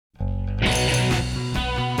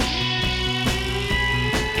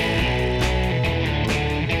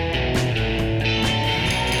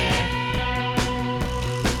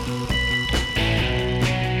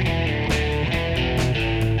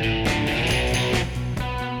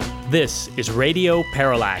This is Radio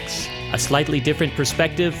Parallax, a slightly different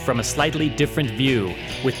perspective from a slightly different view,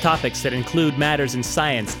 with topics that include matters in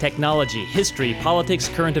science, technology, history, politics,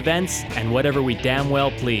 current events, and whatever we damn well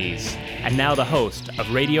please. And now the host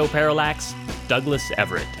of Radio Parallax, Douglas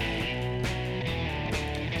Everett.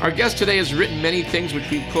 Our guest today has written many things which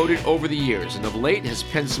we've quoted over the years, and of late has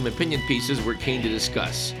penned some opinion pieces we're keen to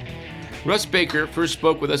discuss. Russ Baker first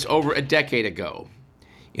spoke with us over a decade ago.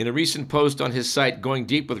 In a recent post on his site, Going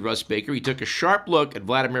Deep with Russ Baker, he took a sharp look at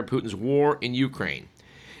Vladimir Putin's war in Ukraine.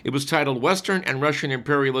 It was titled, Western and Russian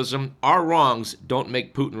Imperialism, Our Wrongs Don't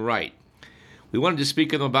Make Putin Right. We wanted to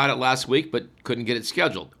speak with him about it last week, but couldn't get it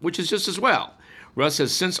scheduled, which is just as well. Russ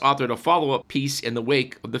has since authored a follow-up piece in the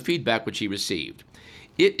wake of the feedback which he received.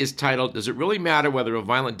 It is titled, Does It Really Matter Whether a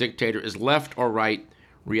Violent Dictator is Left or Right?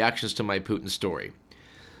 Reactions to My Putin Story.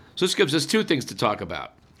 So this gives us two things to talk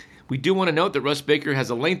about. We do want to note that Russ Baker has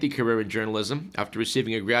a lengthy career in journalism. After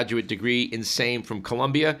receiving a graduate degree in same from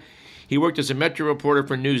Columbia, he worked as a Metro reporter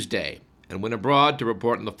for Newsday and went abroad to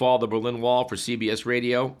report on the fall of the Berlin Wall for CBS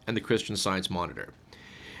Radio and the Christian Science Monitor.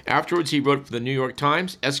 Afterwards, he wrote for the New York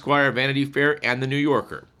Times, Esquire, Vanity Fair, and the New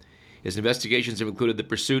Yorker. His investigations have included the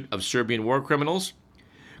pursuit of Serbian war criminals,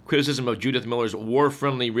 criticism of Judith Miller's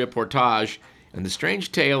war-friendly reportage, and the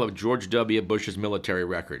strange tale of George W. Bush's military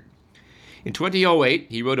record. In 2008,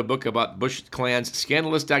 he wrote a book about Bush clan's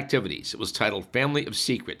scandalous activities. It was titled Family of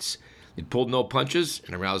Secrets. It pulled no punches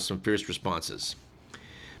and aroused some fierce responses.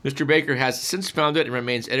 Mr. Baker has since founded and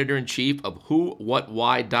remains editor-in-chief of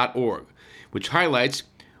whowhatwhy.org, which highlights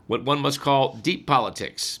what one must call deep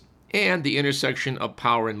politics and the intersection of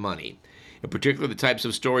power and money. In particular, the types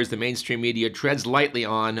of stories the mainstream media treads lightly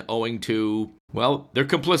on owing to, well, their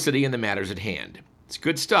complicity in the matters at hand. It's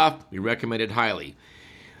good stuff. We recommend it highly.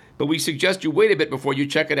 But we suggest you wait a bit before you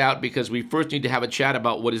check it out because we first need to have a chat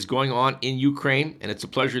about what is going on in Ukraine. And it's a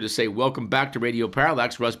pleasure to say welcome back to Radio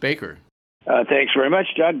Parallax, Russ Baker. Thanks very much,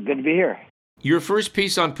 Doug. Good to be here. Your first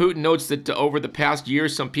piece on Putin notes that over the past year,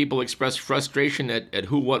 some people expressed frustration at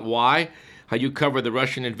who, what, why, how you cover the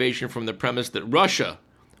Russian invasion from the premise that Russia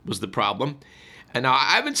was the problem. And now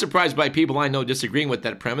I've been surprised by people I know disagreeing with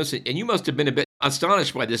that premise, and you must have been a bit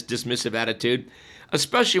astonished by this dismissive attitude,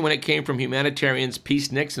 especially when it came from humanitarians,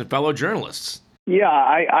 peaceniks, and fellow journalists. Yeah,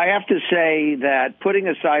 I have to say that putting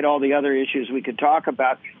aside all the other issues we could talk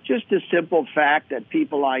about, just the simple fact that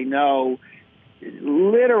people I know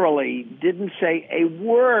literally didn't say a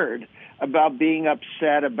word about being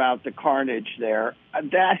upset about the carnage there,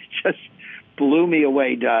 that just blew me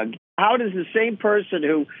away, Doug. How does the same person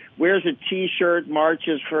who wears a T-shirt,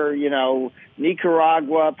 marches for,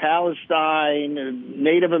 Nicaragua, Palestine,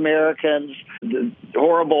 Native Americans, the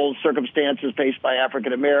horrible circumstances faced by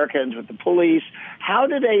African Americans with the police, how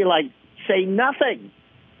do they, say nothing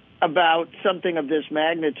about something of this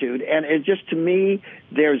magnitude? And it just, to me,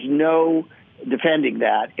 there's no defending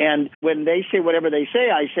that. And when they say whatever they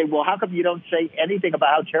say, I say, well, how come you don't say anything about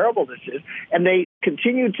how terrible this is? And they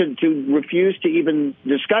continue to refuse to even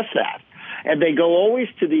discuss that. And they go always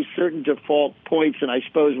to these certain default points, and I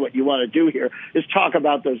suppose what you want to do here is talk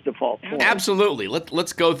about those default points. Absolutely.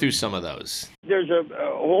 Let's go through some of those. There's a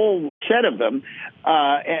whole set of them,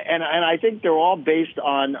 and I think they're all based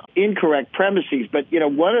on incorrect premises. But,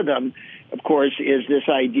 one of them, of course, is this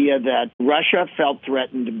idea that Russia felt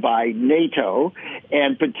threatened by NATO,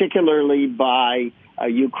 and particularly by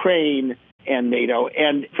Ukraine and NATO.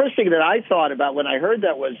 And first thing that I thought about when I heard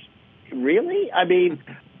that was, really? I mean,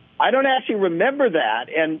 I don't actually remember that.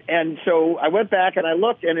 And so I went back and I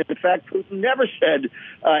looked, and in fact, Putin never said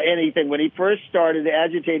anything. When he first started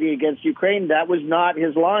agitating against Ukraine, that was not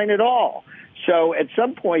his line at all. So at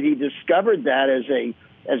some point, he discovered that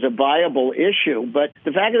as a viable issue. But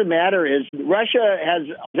the fact of the matter is, Russia has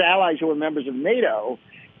allies who are members of NATO,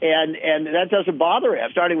 and that doesn't bother him,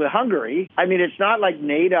 starting with Hungary. I mean, it's not like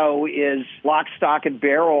NATO is lock, stock, and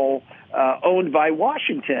barrel owned by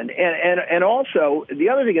Washington. And also, the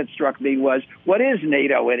other thing that struck me was, what is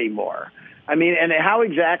NATO anymore? I mean, and how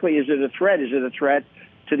exactly is it a threat? Is it a threat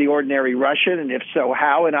to the ordinary Russian? And if so,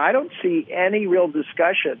 how? And I don't see any real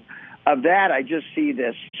discussion of that. I just see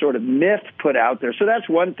this sort of myth put out there. So that's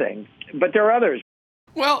one thing. But there are others.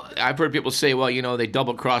 Well, I've heard people say, they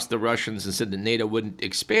double-crossed the Russians and said that NATO wouldn't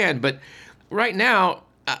expand. But right now,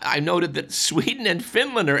 I noted that Sweden and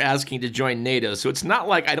Finland are asking to join NATO. So it's not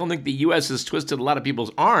like I don't think the U.S. has twisted a lot of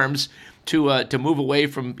people's arms to move away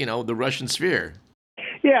from, the Russian sphere.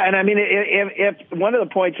 Yeah, and I mean, if one of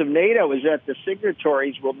the points of NATO is that the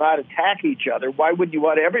signatories will not attack each other, why wouldn't you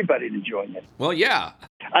want everybody to join it? Well, yeah.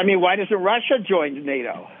 I mean, why doesn't Russia join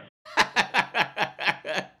NATO?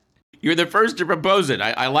 You're the first to propose it.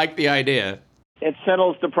 I like the idea. it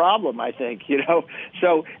settles the problem, I think,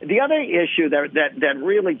 So the other issue that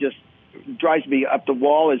really just drives me up the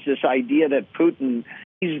wall is this idea that Putin,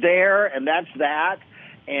 he's there and that's that,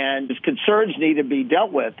 and his concerns need to be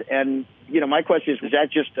dealt with. And, my question is that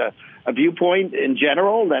just a viewpoint in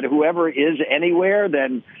general, that whoever is anywhere,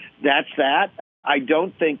 then that's that? I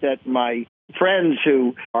don't think that my friends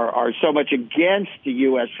who are so much against the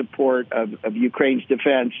U.S. support of Ukraine's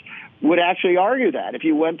defense would actually argue that. If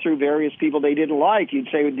you went through various people they didn't like, you'd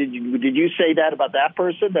say, did you say that about that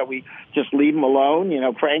person, that we just leave him alone,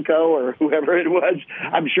 Franco or whoever it was?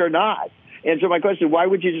 I'm sure not. And so my question is, why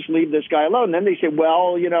would you just leave this guy alone? And then they say,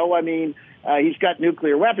 well, he's got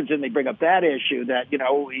nuclear weapons, and they bring up that issue that,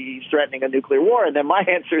 he's threatening a nuclear war. And then my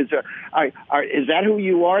answer is, is that who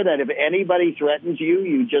you are, that if anybody threatens you,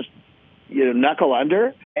 you just knuckle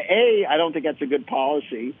under? A, I don't think that's a good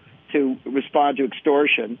policy to respond to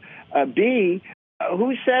extortion. B,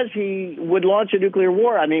 who says he would launch a nuclear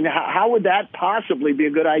war? I mean, how would that possibly be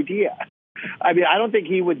a good idea? I mean, I don't think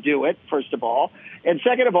he would do it, first of all. And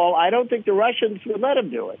second of all, I don't think the Russians would let him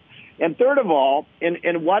do it. And third of all,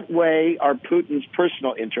 in what way are Putin's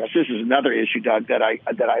personal interests? This is another issue, Doug, that I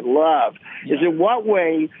love. Yeah. Is in what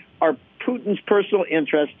way are Putin's personal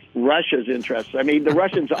interests Russia's interests? I mean, the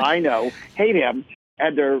Russians I know hate him,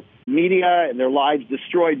 had their media and their lives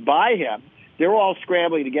destroyed by him. They're all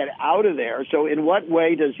scrambling to get out of there. So in what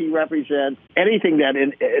way does he represent anything that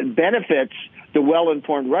benefits the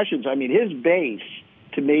well-informed Russians? I mean, his base,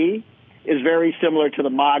 to me, is very similar to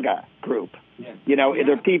the MAGA group. Yeah.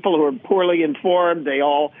 They're people who are poorly informed. They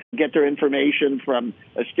all get their information from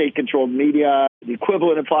a state-controlled media, the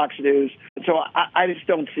equivalent of Fox News. So I just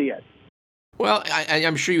don't see it. Well,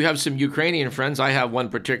 I'm sure you have some Ukrainian friends. I have one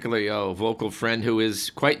particularly vocal friend who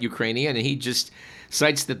is quite Ukrainian, and he just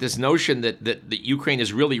cites that this notion that Ukraine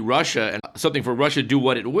is really Russia and something for Russia to do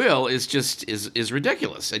what it will is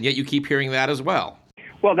ridiculous. And yet you keep hearing that as well.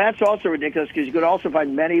 Well, that's also ridiculous, because you could also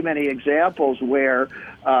find many, many examples where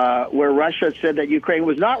Russia said that Ukraine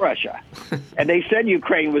was not Russia, and they said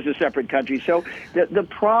Ukraine was a separate country. So the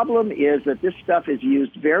problem is that this stuff is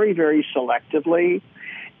used very, very selectively,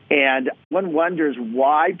 and one wonders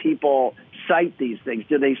why people cite these things.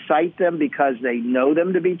 Do they cite them because they know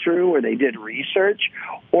them to be true, or they did research,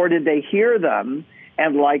 or did they hear them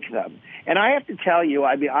and like them? And I have to tell you,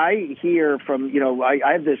 I mean, I hear from,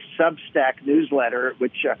 I have this Substack newsletter,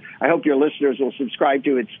 which I hope your listeners will subscribe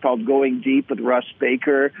to. It's called Going Deep with Russ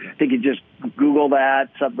Baker. I think you just Google that,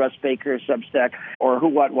 Russ Baker, Substack, or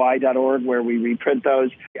whowhatwhy.org, where we reprint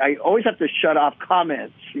those. I always have to shut off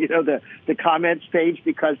comments, the comments page,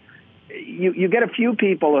 because you get a few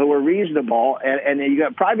people who are reasonable,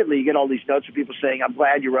 and privately you get all these notes of people saying, I'm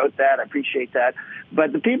glad you wrote that, I appreciate that.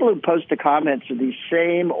 But the people who post the comments are these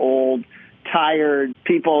same old, tired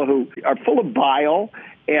people who are full of bile,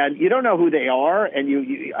 and you don't know who they are,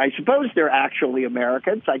 and I suppose they're actually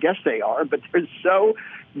Americans. I guess they are, but they're so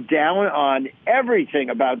down on everything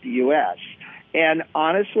about the U.S., and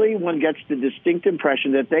honestly, one gets the distinct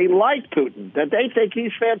impression that they like Putin, that they think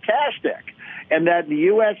he's fantastic, and that the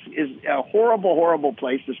U.S. is a horrible, horrible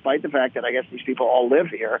place, despite the fact that I guess these people all live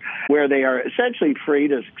here, where they are essentially free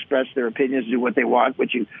to express their opinions, do what they want,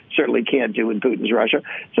 which you certainly can't do in Putin's Russia.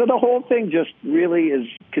 So the whole thing just really is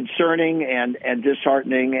concerning and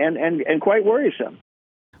disheartening and quite worrisome.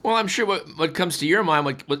 Well, I'm sure what comes to your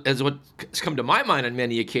mind, what's come to my mind on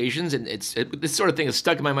many occasions, and this sort of thing has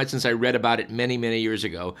stuck in my mind since I read about it many, many years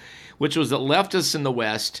ago, which was that leftists in the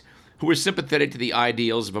West, who were sympathetic to the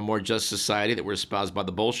ideals of a more just society that were espoused by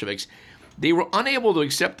the Bolsheviks, they were unable to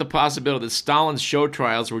accept the possibility that Stalin's show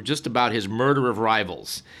trials were just about his murder of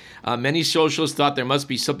rivals. Many socialists thought there must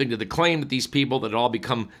be something to the claim that these people had all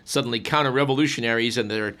become suddenly counter-revolutionaries and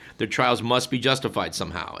their trials must be justified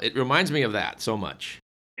somehow. It reminds me of that so much.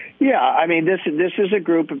 Yeah, I mean, this is a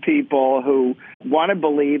group of people who want to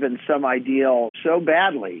believe in some ideal so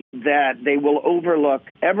badly that they will overlook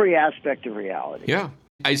every aspect of reality. Yeah.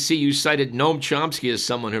 I see you cited Noam Chomsky as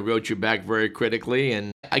someone who wrote you back very critically,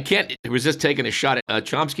 and I can't resist taking a shot at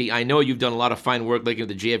Chomsky. I know you've done a lot of fine work looking at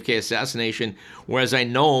the JFK assassination, whereas I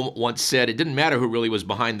know Noam once said it didn't matter who really was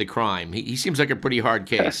behind the crime. He seems like a pretty hard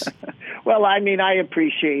case. Well, I mean, I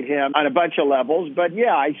appreciate him on a bunch of levels, but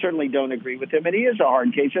yeah, I certainly don't agree with him, and he is a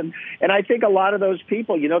hard case. And I think a lot of those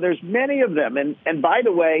people, there's many of them, and by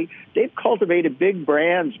the way, they've cultivated big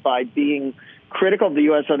brands by being critical of the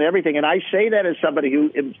U.S. on everything. And I say that as somebody who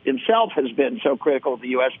himself has been so critical of the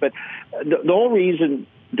U.S., but the whole reason,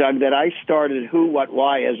 Doug, that I started Who, What,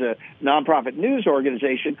 Why as a nonprofit news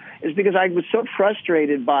organization is because I was so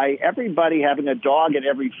frustrated by everybody having a dog in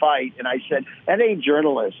every fight. And I said, that ain't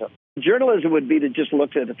journalism. Journalism would be to just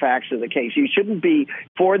look at the facts of the case. You shouldn't be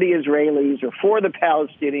for the Israelis or for the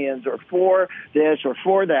Palestinians or for this or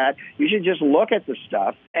for that. You should just look at the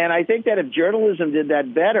stuff. And I think that if journalism did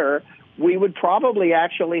that better, we would probably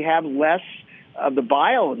actually have less of the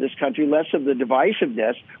bile in this country, less of the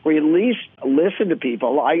divisiveness. We at least listen to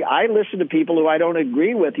people. I listen to people who I don't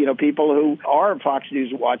agree with, people who are Fox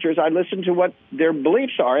News watchers. I listen to what their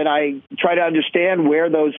beliefs are, and I try to understand where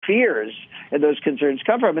those fears and those concerns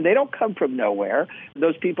come from. And they don't come from nowhere.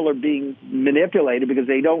 Those people are being manipulated because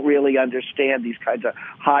they don't really understand these kinds of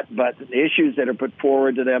hot-button issues that are put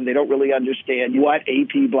forward to them. They don't really understand what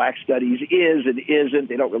AP Black Studies is and isn't.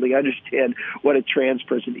 They don't really understand what a trans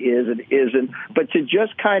person is and isn't. But to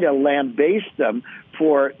just kind of lambaste them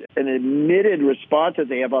for an admitted response that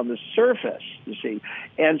they have on the surface, you see.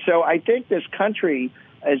 And so I think this country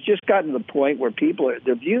has just gotten to the point where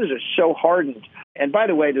their views are so hardened. And by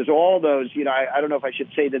the way, there's all those, I don't know if I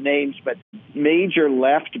should say the names, but major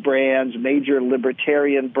left brands, major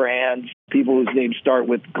libertarian brands, people whose names start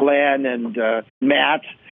with Glenn and Matt.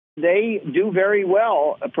 They do very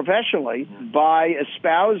well professionally by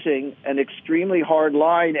espousing an extremely hard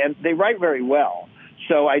line, and they write very well.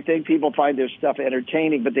 So I think people find their stuff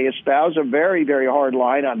entertaining, but they espouse a very, very hard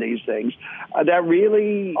line on these things that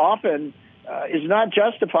really often is not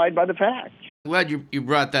justified by the facts. Glad you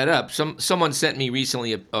brought that up. Someone sent me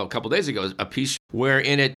recently, a couple days ago, a piece where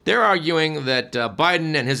in it they're arguing that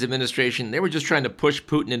Biden and his administration, they were just trying to push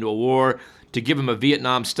Putin into a war to give him a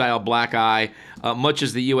Vietnam-style black eye, much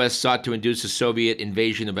as the U.S. sought to induce a Soviet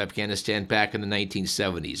invasion of Afghanistan back in the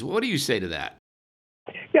 1970s. What do you say to that?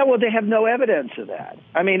 Yeah, well, they have no evidence of that.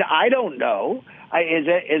 I mean, I don't know.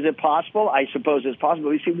 Is it possible? I suppose it's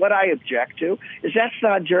possible. You see, what I object to is that's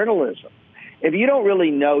not journalism. If you don't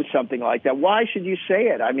really know something like that, why should you say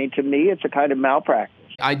it? I mean, to me, it's a kind of malpractice.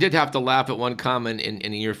 I did have to laugh at one comment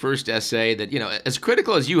in your first essay that, as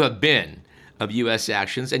critical as you have been of U.S.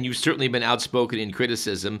 actions, and you've certainly been outspoken in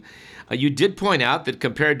criticism, you did point out that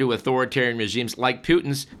compared to authoritarian regimes like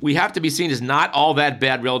Putin's, we have to be seen as not all that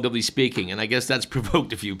bad, relatively speaking, and I guess that's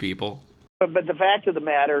provoked a few people. But the fact of the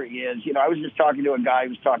matter is, I was just talking to a guy who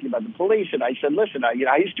was talking about the police, and I said, listen, I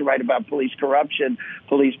used to write about police corruption,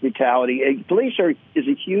 police brutality. Police is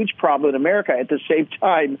a huge problem in America. At the same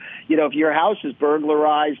time, if your house is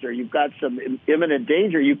burglarized or you've got some imminent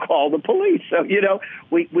danger, you call the police. So,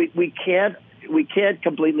 we can't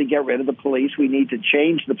completely get rid of the police. We need to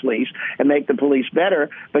change the police and make the police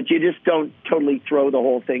better, but you just don't totally throw the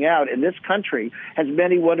whole thing out. And this country has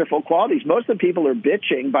many wonderful qualities. Most of the people who are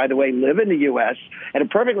bitching, by the way, live in the U.S. and are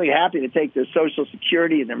perfectly happy to take their Social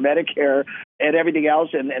Security and their Medicare and everything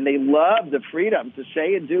else, and they love the freedom to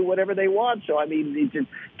say and do whatever they want. So, I mean,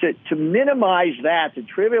 to minimize that, to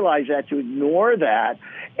trivialize that, to ignore that,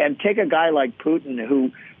 and take a guy like Putin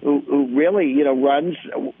who really, runs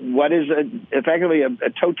what is effectively a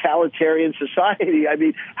totalitarian society. I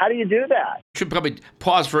mean, how do you do that? Should probably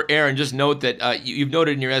pause for air and just note that you've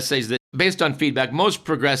noted in your essays that based on feedback, most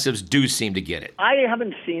progressives do seem to get it. I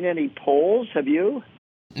haven't seen any polls. Have you?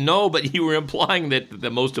 No, but you were implying that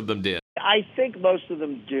most of them did. I think most of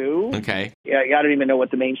them do. Okay. Yeah, I don't even know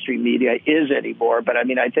what the mainstream media is anymore, but I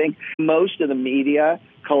mean, I think most of the media,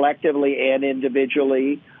 collectively and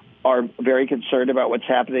individually, are very concerned about what's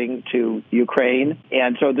happening to Ukraine.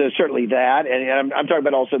 And so there's certainly that. And I'm talking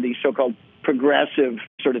about also these so-called progressive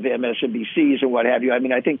sort of MSNBCs and what have you. I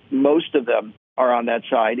mean, I think most of them are on that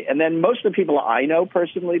side. And then most of the people I know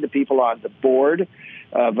personally, the people on the board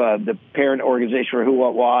of the parent organization for Who,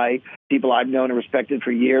 What, Why, people I've known and respected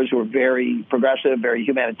for years who are very progressive, very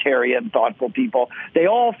humanitarian, thoughtful people, they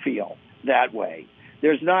all feel that way.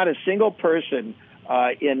 There's not a single person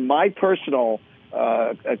in my personal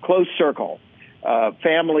close circle,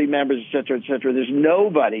 family members, et cetera, there's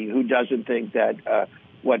nobody who doesn't think that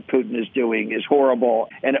what Putin is doing is horrible.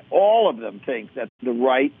 And all of them think that the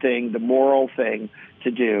right thing, the moral thing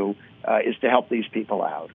to do is to help these people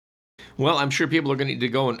out. Well, I'm sure people are going to need to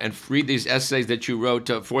go and read these essays that you wrote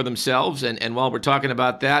for themselves. And while we're talking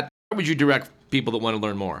about that, where would you direct people that want to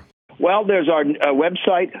learn more? Well, there's our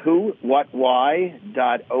website,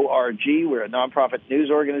 whowhatwhy.org. We're a nonprofit news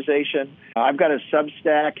organization. I've got a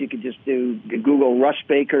Substack. You can just do Google Russ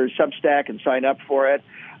Baker Substack and sign up for it.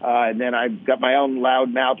 And then I've got my own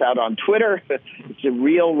loud mouth out on Twitter. It's a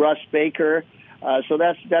real Russ Baker. So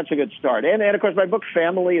that's a good start. And of course, my book,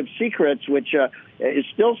 Family of Secrets, which is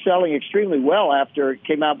still selling extremely well after it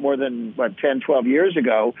came out more than, 10, 12 years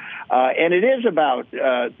ago. And it is about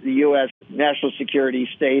the U.S. national security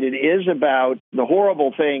state. It is about the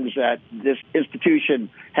horrible things that this institution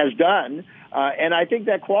has done And I think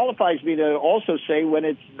that qualifies me to also say when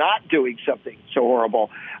it's not doing something so horrible.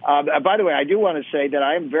 By the way, I do want to say that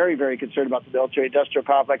I am very, very concerned about the military-industrial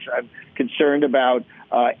complex. I'm concerned about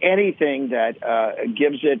anything that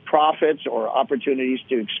gives it profits or opportunities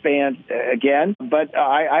to expand again. But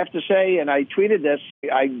I have to say, and I tweeted this,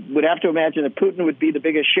 I would have to imagine that Putin would be the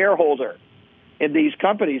biggest shareholder in these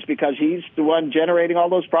companies because he's the one generating all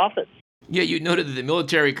those profits. Yeah, you noted that the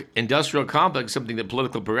military-industrial complex, something that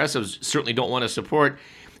political progressives certainly don't want to support.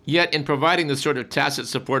 Yet, in providing the sort of tacit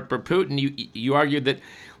support for Putin, you argued that,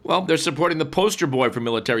 well, they're supporting the poster boy for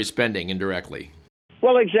military spending indirectly.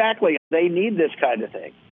 Well, exactly. They need this kind of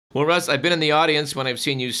thing. Well, Russ, I've been in the audience when I've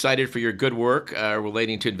seen you cited for your good work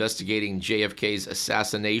relating to investigating JFK's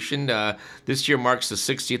assassination. This year marks the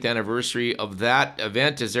 60th anniversary of that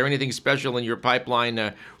event. Is there anything special in your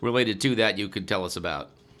pipeline related to that you could tell us about?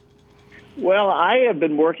 Well, I have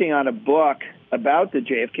been working on a book about the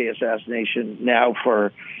JFK assassination now for,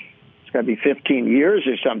 it's got to be 15 years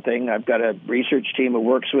or something. I've got a research team who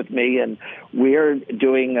works with me, and we're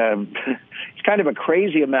doing, it's kind of a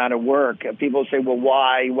crazy amount of work. People say, well,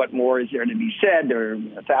 why? What more is there to be said? There are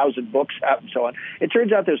 1,000 books out and so on. It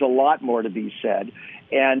turns out there's a lot more to be said.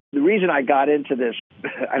 And the reason I got into this,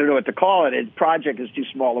 I don't know what to call it, project is too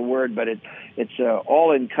small a word, but it's an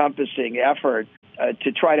all-encompassing effort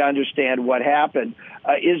to try to understand what happened,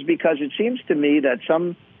 is because it seems to me that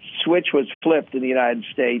some switch was flipped in the United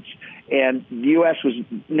States, and the U.S. was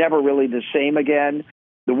never really the same again.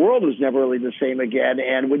 The world was never really the same again.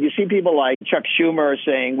 And when you see people like Chuck Schumer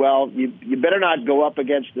saying, well, you better not go up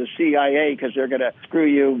against the CIA because they're going to screw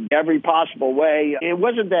you every possible way, it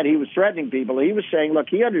wasn't that he was threatening people. He was saying, look,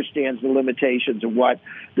 he understands the limitations of what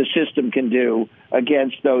the system can do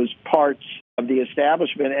against those parts of the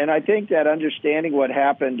establishment. And I think that understanding what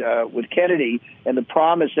happened with Kennedy and the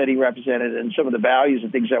promise that he represented and some of the values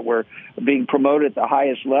and things that were being promoted at the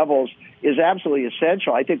highest levels is absolutely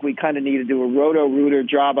essential. I think we kind of need to do a roto-rooter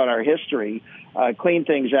job on our history, clean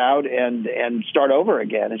things out and start over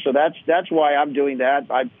again. And so that's why I'm doing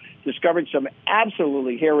that. I've discovered some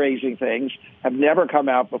absolutely hair-raising things, have never come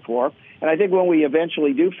out before. And I think when we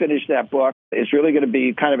eventually do finish that book, it's really going to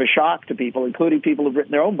be kind of a shock to people, including people who've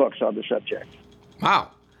written their own books on the subject.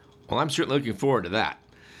 Wow. Well, I'm certainly looking forward to that.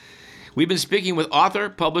 We've been speaking with author,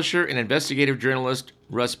 publisher, and investigative journalist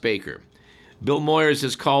Russ Baker. Bill Moyers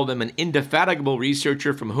has called him an indefatigable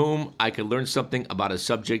researcher from whom I could learn something about a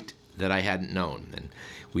subject that I hadn't known. And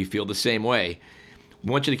we feel the same way.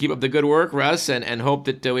 We want you to keep up the good work, Russ, and hope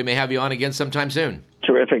that we may have you on again sometime soon.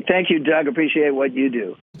 Terrific. Thank you, Doug. Appreciate what you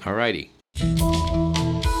do. All righty.